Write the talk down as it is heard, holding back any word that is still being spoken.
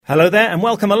Hello there and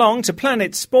welcome along to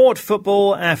Planet Sport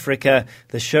Football Africa,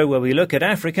 the show where we look at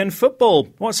African football,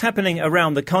 what's happening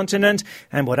around the continent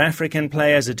and what African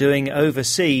players are doing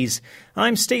overseas.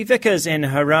 I'm Steve Vickers in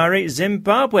Harare,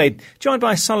 Zimbabwe, joined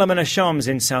by Solomon Ashoms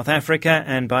in South Africa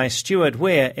and by Stuart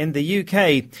Weir in the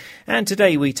UK. And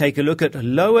today we take a look at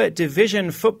lower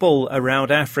division football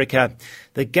around Africa.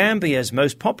 The Gambia's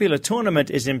most popular tournament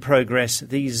is in progress,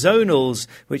 the Zonals,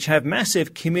 which have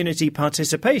massive community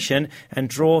participation and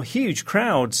draw huge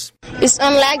crowds. It's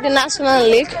unlike the National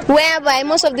League, whereby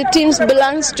most of the teams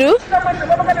belongs to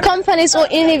companies or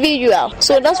individuals.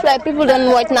 So that's why people don't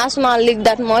watch National League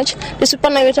that much. The Super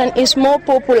Nawetan is more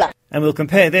popular. And we'll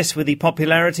compare this with the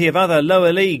popularity of other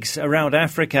lower leagues around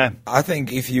Africa. I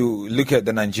think if you look at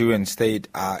the Nigerian state,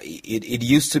 it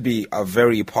used to be a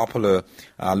very popular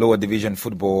lower division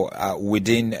football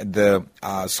within the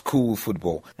school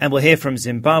football. And we'll hear from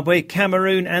Zimbabwe,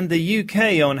 Cameroon and the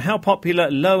UK on how popular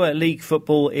lower league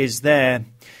football is there.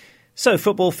 So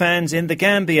football fans in the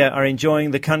Gambia are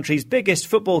enjoying the country's biggest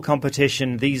football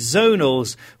competition, the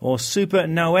Zonals, or Super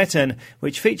Nawetan,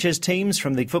 which features teams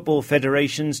from the Football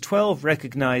Federation's 12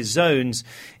 recognised zones.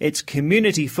 It's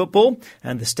community football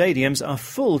and the stadiums are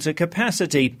full to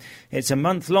capacity. It's a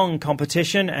month-long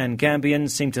competition and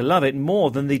Gambians seem to love it more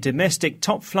than the domestic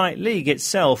top-flight league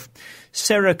itself.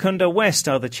 Serekunda West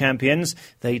are the champions.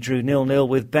 They drew 0-0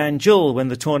 with Banjul when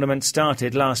the tournament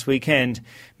started last weekend.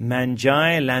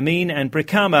 Manjai, Lamine and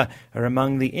Brikama are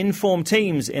among the informed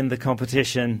teams in the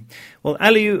competition. Well,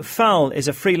 Aliou Fall is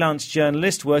a freelance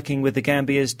journalist working with the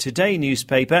Gambia's Today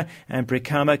newspaper and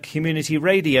Brikama Community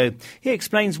Radio. He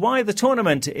explains why the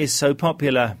tournament is so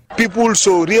popular. People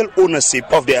show real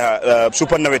ownership of their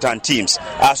Super Nawetan teams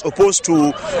as opposed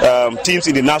to teams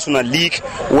in the National League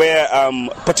where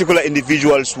particular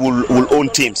individuals will own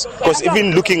teams. Because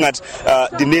even looking at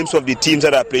the names of the teams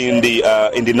that are playing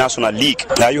in the National League,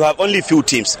 you have only few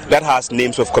teams that has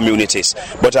names of communities,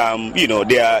 but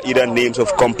they are either names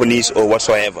of companies or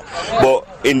whatsoever. But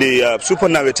in the Super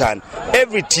Nawetan,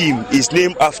 every team is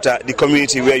named after the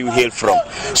community where you hail from.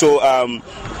 So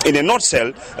in a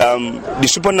nutshell, the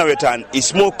Super Nawetan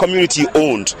is more community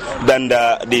owned than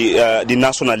the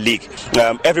National League.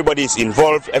 Everybody is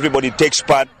involved, everybody takes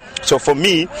part. So for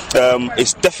me,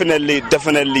 it's definitely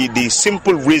the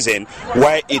simple reason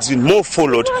why it's been more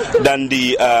followed than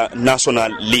the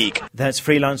National League. That's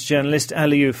freelance journalist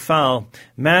Aliou Fall.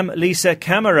 Mam Lisa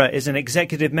Camara is an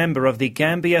executive member of the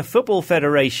Gambia Football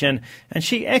Federation, and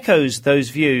she echoes those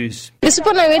views. The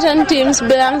Super Nawetan teams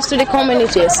belong to the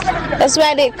communities. That's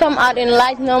why they come out in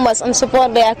large numbers and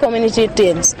support their community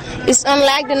teams. It's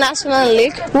unlike the National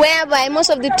League, whereby most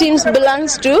of the teams belong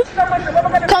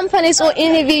to companies or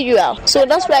individuals. So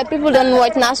that's why people don't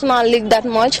watch National League that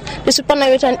much. The Super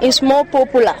Nawetan is more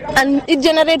popular and it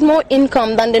generates more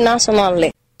income than the National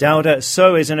League. Dauda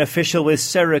So is an official with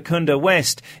Serekunda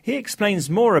West. He explains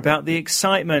more about the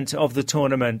excitement of the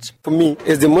tournament. For me,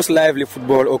 it's the most lively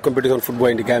football or competition football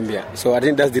in the Gambia. So I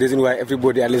think that's the reason why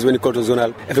everybody, at least when you go to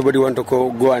Zonal, everybody want to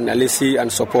go and at least see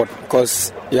and support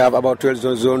because you have about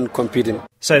 12 zones competing.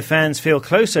 So fans feel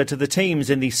closer to the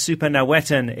teams in the Super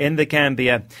Nawetan in the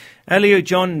Gambia. Aliou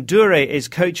John Dure is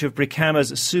coach of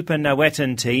Brikama's Super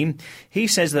Nawetan team. He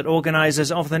says that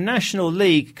organisers of the National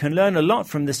League can learn a lot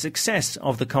from the success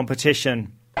of the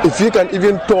competition. If you can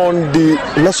even turn the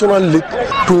National League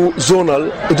to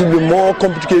zonal, it will be more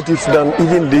competitive than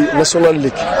even the National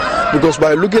League. Because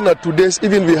by looking at today's,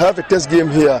 even we have a test game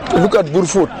here. Look at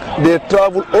Burfoot. They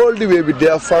travel all the way with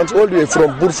their fans, all the way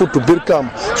from Burfoot to Birkam.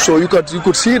 So you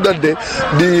could see that the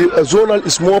zonal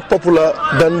is more popular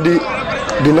than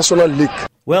the National League.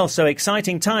 Well, so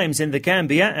exciting times in the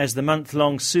Gambia as the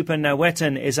month-long Super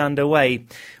Nawetan is underway.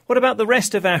 What about the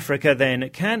rest of Africa then?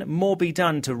 Can more be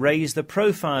done to raise the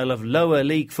profile of lower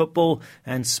league football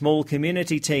and small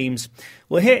community teams?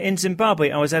 Well, here in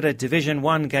Zimbabwe, I was at a Division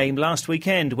 1 game last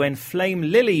weekend when Flame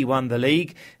Lily won the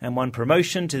league and won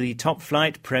promotion to the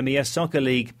top-flight Premier Soccer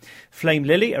League. Flame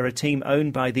Lily are a team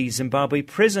owned by the Zimbabwe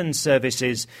Prison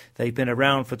Services. They've been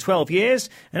around for 12 years,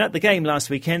 and at the game last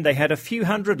weekend, they had a few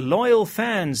hundred loyal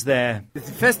fans there. It's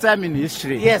the first time in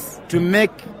history, to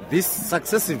make this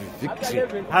successive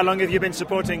victory. How long have you been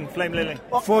supporting Flame Lily?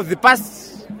 For the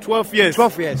past 12 years.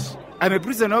 12 years. I'm a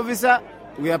prison officer.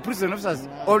 We are prison officers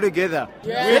all together.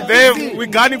 We're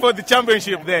gunning for the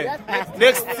championship there.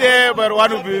 Next year, but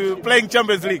one will be playing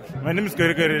Champions League. My name is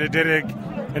Derek,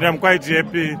 and I'm quite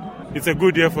happy. It's a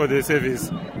good year for the service.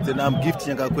 Then I'm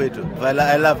gifting Nyakakwetu.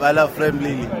 I love Flame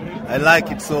Lily. I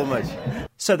like it so much.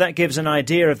 So that gives an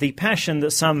idea of the passion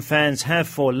that some fans have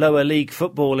for lower league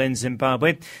football in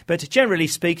Zimbabwe. But generally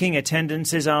speaking,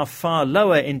 attendances are far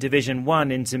lower in Division 1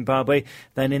 in Zimbabwe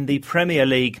than in the Premier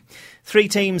League. 3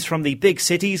 teams from the big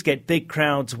cities get big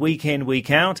crowds week in, week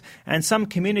out, and some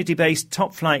community-based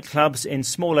top-flight clubs in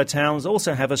smaller towns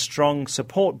also have a strong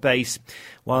support base.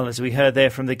 While, as we heard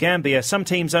there from the Gambia, some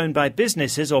teams owned by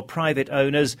businesses or private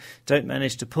owners don't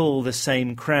manage to pull the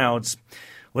same crowds.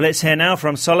 Well, let's hear now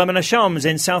from Solomon Ashoms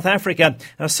in South Africa.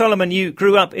 Now, Solomon, you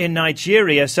grew up in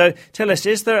Nigeria, so tell us,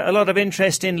 is there a lot of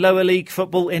interest in lower league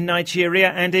football in Nigeria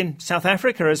and in South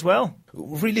Africa as well?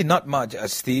 Really not much,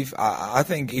 Steve. I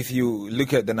think if you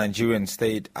look at the Nigerian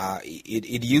state,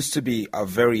 it used to be a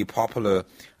very popular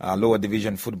lower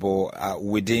division football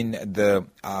within the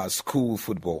school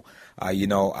football.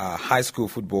 High school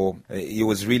football, it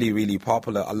was really, really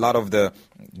popular. A lot of the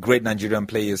great Nigerian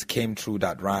players came through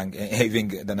that rank.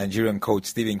 Even the Nigerian coach,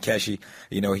 Stephen Keshi,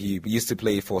 he used to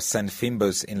play for St.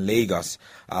 Fimbers in Lagos.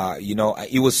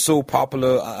 It was so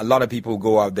popular. A lot of people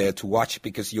go out there to watch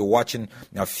because you're watching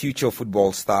future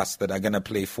football stars that are going to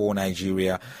play for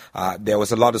Nigeria. There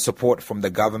was a lot of support from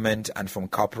the government and from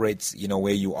corporates,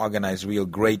 where you organize real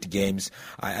great games.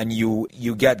 And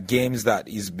you get games that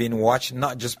is being watched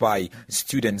not just by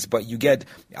students, but you get,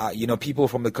 people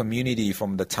from the community,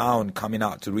 from the town coming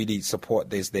out to really support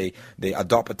this. They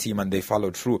adopt a team and they follow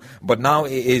through. But now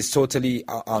it is totally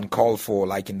uncalled for,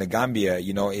 like in the Gambia,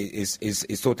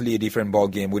 it's totally a different ball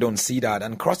game. We don't see that.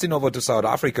 And crossing over to South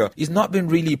Africa, it's not been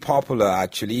really popular,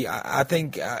 actually. I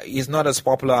think it's not as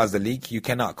popular as the league. You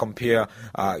cannot compare,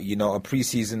 a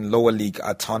preseason lower league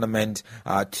tournament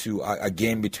to a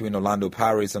game between Orlando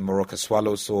Pirates and Morocco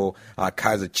Swallows, or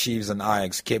Kaizer Chiefs and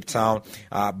Ajax Cape Town.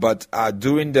 But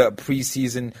during the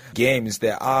preseason games,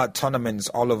 there are tournaments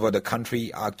all over the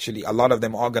country. Actually, a lot of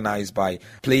them organized by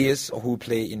players who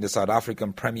play in the South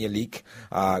African Premier League.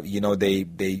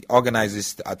 They organize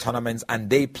these tournaments, and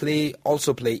they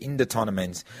also play in the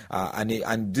tournaments.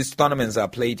 And these tournaments are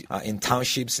played in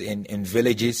townships, in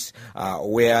villages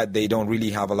where they don't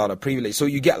really have a lot of privilege. So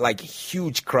you get like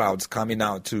huge crowds coming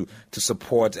out to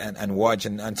support and watch.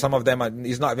 And some of them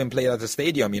is not even played at a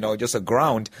stadium, just a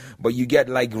ground. But you get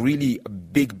like really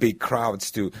big crowds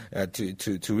to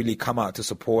really come out to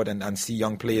support and see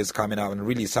young players coming out and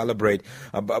really celebrate.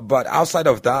 But outside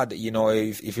of that,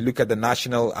 if you look at the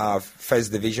national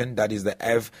first division, that is the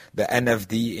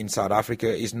NFD in South Africa,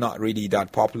 is not really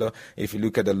that popular. If you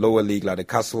look at the lower league, like the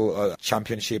Castle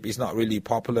Championship, is not really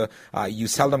popular. You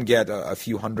seldom get a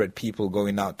few hundred people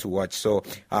going out to watch. So,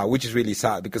 which is really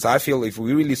sad, because I feel if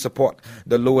we really support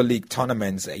the lower league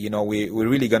tournaments, we're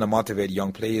really going to motivate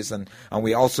young players, and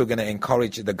we're also going to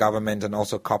encourage the government and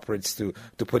also corporates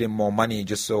to put in more money,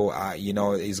 just so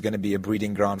it's going to be a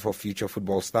breeding ground for future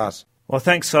football stars. Well,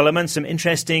 thanks, Solomon. Some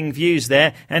interesting views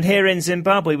there. And here in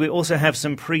Zimbabwe, we also have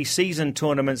some pre-season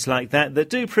tournaments like that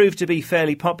do prove to be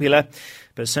fairly popular,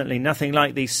 but certainly nothing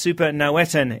like the Super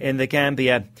Nawetan in the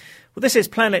Gambia. Well, this is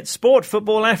Planet Sport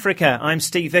Football Africa. I'm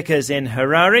Steve Vickers in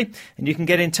Harare, and you can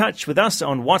get in touch with us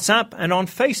on WhatsApp and on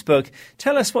Facebook.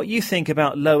 Tell us what you think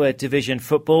about lower division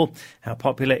football. How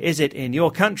popular is it in your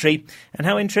country? And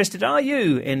how interested are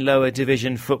you in lower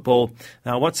division football?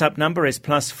 Our WhatsApp number is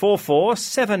 +44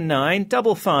 79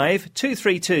 55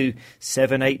 232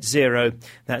 780.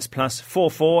 That's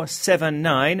 +44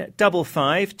 79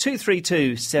 55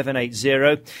 232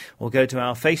 780. Or go to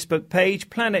our Facebook page,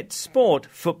 Planet Sport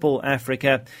Football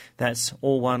Africa. That's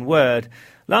all one word.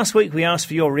 Last week we asked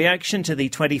for your reaction to the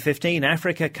 2015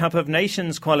 Africa Cup of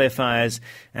Nations qualifiers,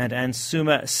 and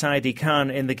Ansuma Saidi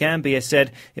Khan in the Gambia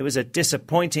said it was a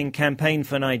disappointing campaign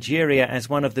for Nigeria as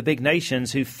one of the big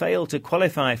nations who failed to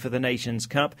qualify for the Nations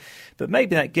Cup, but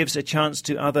maybe that gives a chance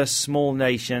to other small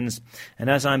nations. And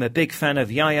as I'm a big fan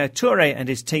of Yaya Toure and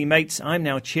his teammates, I'm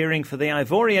now cheering for the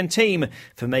Ivorian team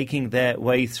for making their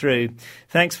way through.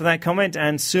 Thanks for that comment,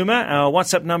 Ansuma. Our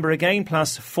WhatsApp number again,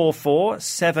 +44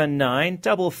 79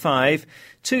 55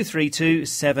 232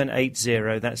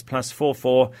 780. That's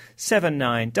 +44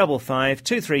 79 55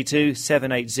 232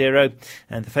 780.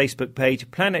 And the Facebook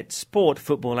page, Planet Sport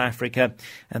Football Africa.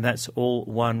 And that's all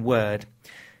one word.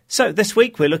 So this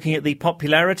week we're looking at the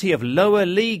popularity of lower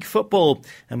league football,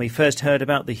 and we first heard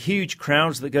about the huge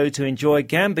crowds that go to enjoy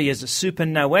Gambia's Super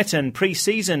Nawetan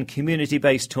pre-season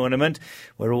community-based tournament,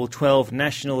 where all 12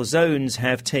 national zones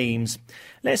have teams.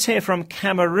 Let's hear from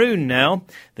Cameroon now.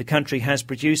 The country has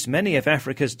produced many of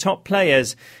Africa's top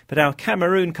players, but our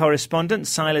Cameroon correspondent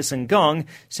Silas Ngong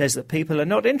says that people are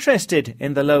not interested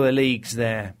in the lower leagues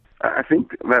there. I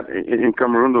think that in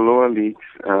Cameroon the lower leagues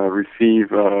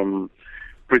receive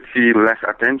pretty less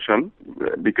attention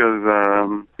because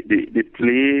the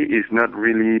play is not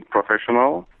really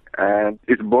professional. And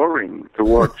it's boring to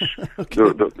watch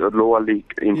the lower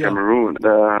league in Cameroon.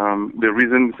 The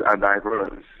reasons are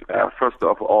diverse. First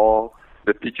of all,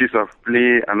 the pitches of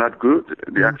play are not good.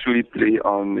 They actually play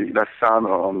on the sand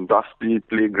or on dusty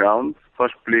playgrounds.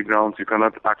 Such playgrounds, you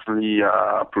cannot actually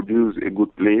produce a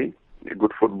good play, a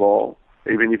good football,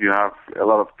 even if you have a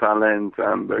lot of talent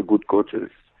and good coaches.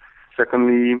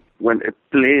 Secondly, when a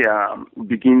player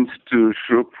begins to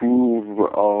show proof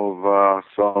of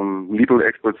some little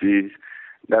expertise,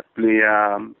 that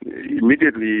player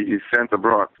immediately is sent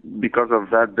abroad. Because of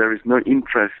that, there is no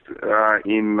interest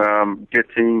in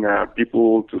getting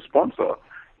people to sponsor.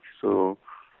 So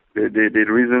the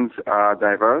reasons are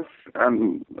diverse.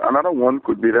 And another one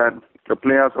could be that the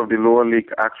players of the lower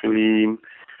league actually,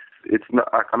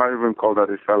 I cannot even call that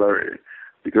a salary,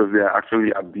 because they are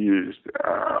actually abused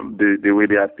the way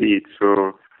they are paid.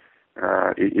 So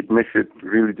it makes it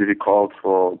really difficult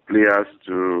for players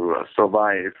to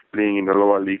survive playing in the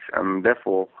lower leagues, and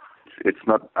therefore it's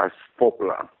not as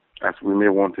popular as we may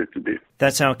want it to be.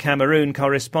 That's our Cameroon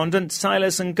correspondent,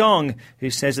 Silas Ngong,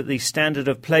 who says that the standard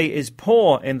of play is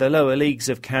poor in the lower leagues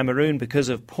of Cameroon because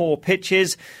of poor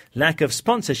pitches, lack of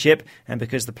sponsorship, and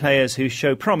because the players who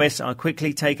show promise are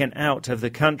quickly taken out of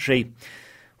the country.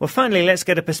 Well, finally, let's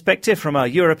get a perspective from our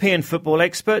European football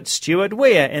expert, Stuart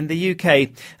Weir in the UK.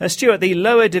 Stuart, the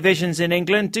lower divisions in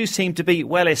England do seem to be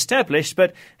well established,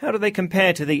 but how do they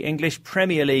compare to the English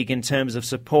Premier League in terms of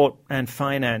support and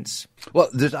finance? Well,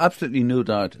 there's absolutely no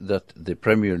doubt that the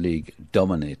Premier League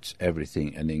dominates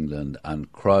everything in England,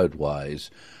 and crowd-wise,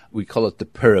 we call it the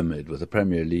pyramid, with the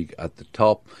Premier League at the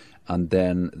top, and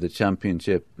then the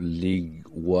Championship, League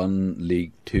One,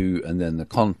 League Two, and then the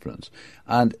Conference.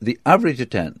 And the average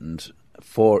attendance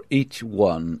for each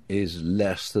one is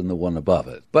less than the one above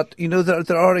it. But, you know,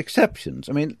 there are exceptions.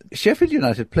 I mean, Sheffield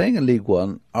United playing in League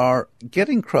One are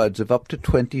getting crowds of up to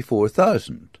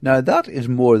 24,000. Now, that is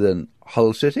more than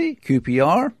Hull City,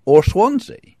 QPR, or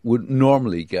Swansea would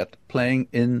normally get playing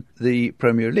in the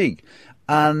Premier League.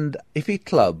 And if a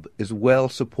club is well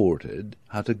supported,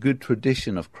 has a good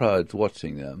tradition of crowds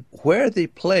watching them, where they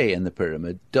play in the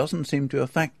pyramid doesn't seem to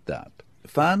affect that.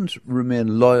 Fans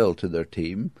remain loyal to their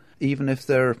team, even if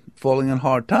they're falling on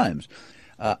hard times.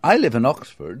 I live in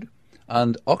Oxford,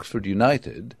 and Oxford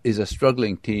United is a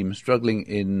struggling team, struggling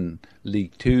in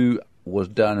League Two, was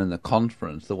down in the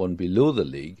Conference, the one below the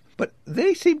league. But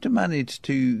they seem to manage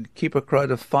to keep a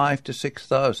crowd of 5,000 to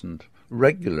 6,000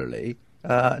 regularly.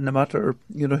 No matter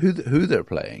who they're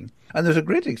playing. And there's a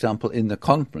great example in the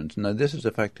Conference. Now, this is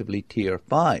effectively Tier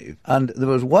 5. And there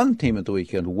was one team at the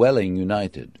weekend, Welling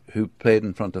United, who played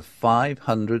in front of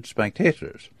 500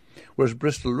 spectators, whereas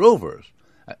Bristol Rovers,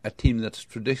 a team that's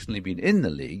traditionally been in the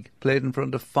league, played in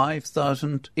front of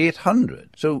 5,800.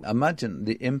 So imagine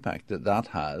the impact that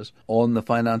has on the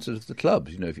finances of the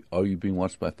clubs. Are you being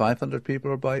watched by 500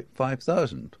 people or by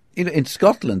 5,000? In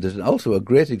Scotland, there's also a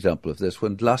great example of this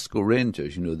when Glasgow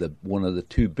Rangers, one of the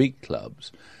two big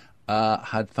clubs,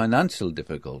 had financial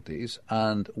difficulties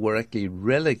and were actually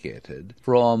relegated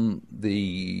from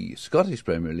the Scottish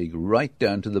Premier League right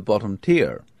down to the bottom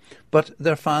tier. But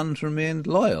their fans remained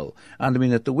loyal. And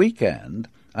at the weekend,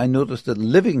 I noticed that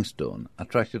Livingston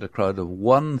attracted a crowd of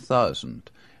 1,000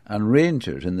 and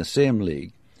Rangers in the same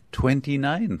league,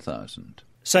 29,000.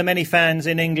 So many fans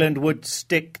in England would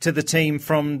stick to the team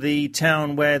from the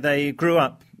town where they grew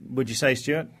up, would you say,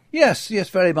 Stuart? Yes,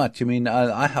 very much.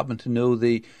 I happen to know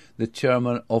the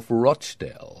chairman of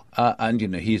Rochdale,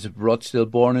 and he's Rochdale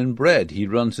born and bred. He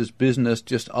runs his business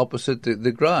just opposite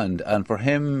the ground, and for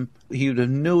him, he would have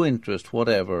no interest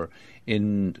whatever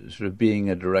in sort of being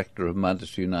a director of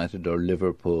Manchester United or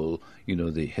Liverpool,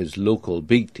 his local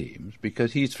big teams,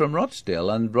 because he's from Rochdale,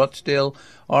 and Rochdale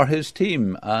are his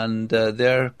team, and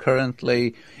they're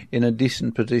currently in a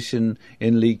decent position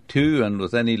in League Two, and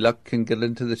with any luck can get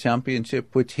into the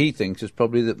Championship, which he thinks is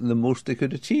probably the most they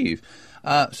could achieve.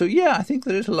 I think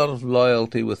there is a lot of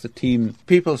loyalty with the team.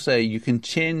 People say you can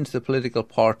change the political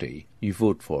party you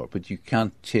vote for, but you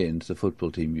can't change the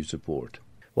football team you support.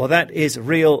 Well, that is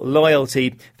real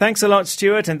loyalty. Thanks a lot,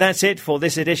 Stuart, and that's it for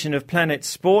this edition of Planet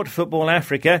Sport Football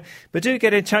Africa. But do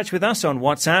get in touch with us on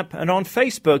WhatsApp and on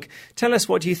Facebook. Tell us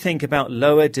what you think about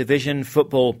lower division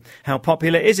football. How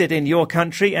popular is it in your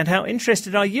country, and how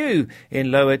interested are you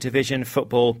in lower division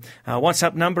football? Our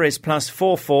WhatsApp number is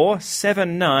 +44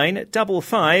 79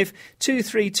 55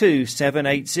 232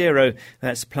 780.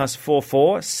 That's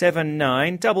 +44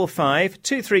 79 55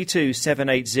 232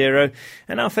 780.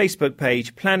 And our Facebook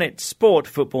page, Planet Sport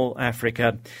Football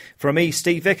Africa. From me,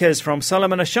 Steve Vickers, from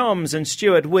Solomon Ashams and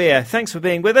Stuart Weir, thanks for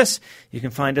being with us. You can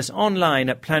find us online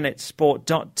at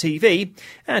planetsport.tv,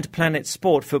 and Planet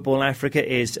Sport Football Africa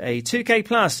is a 2K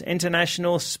Plus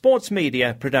international sports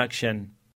media production.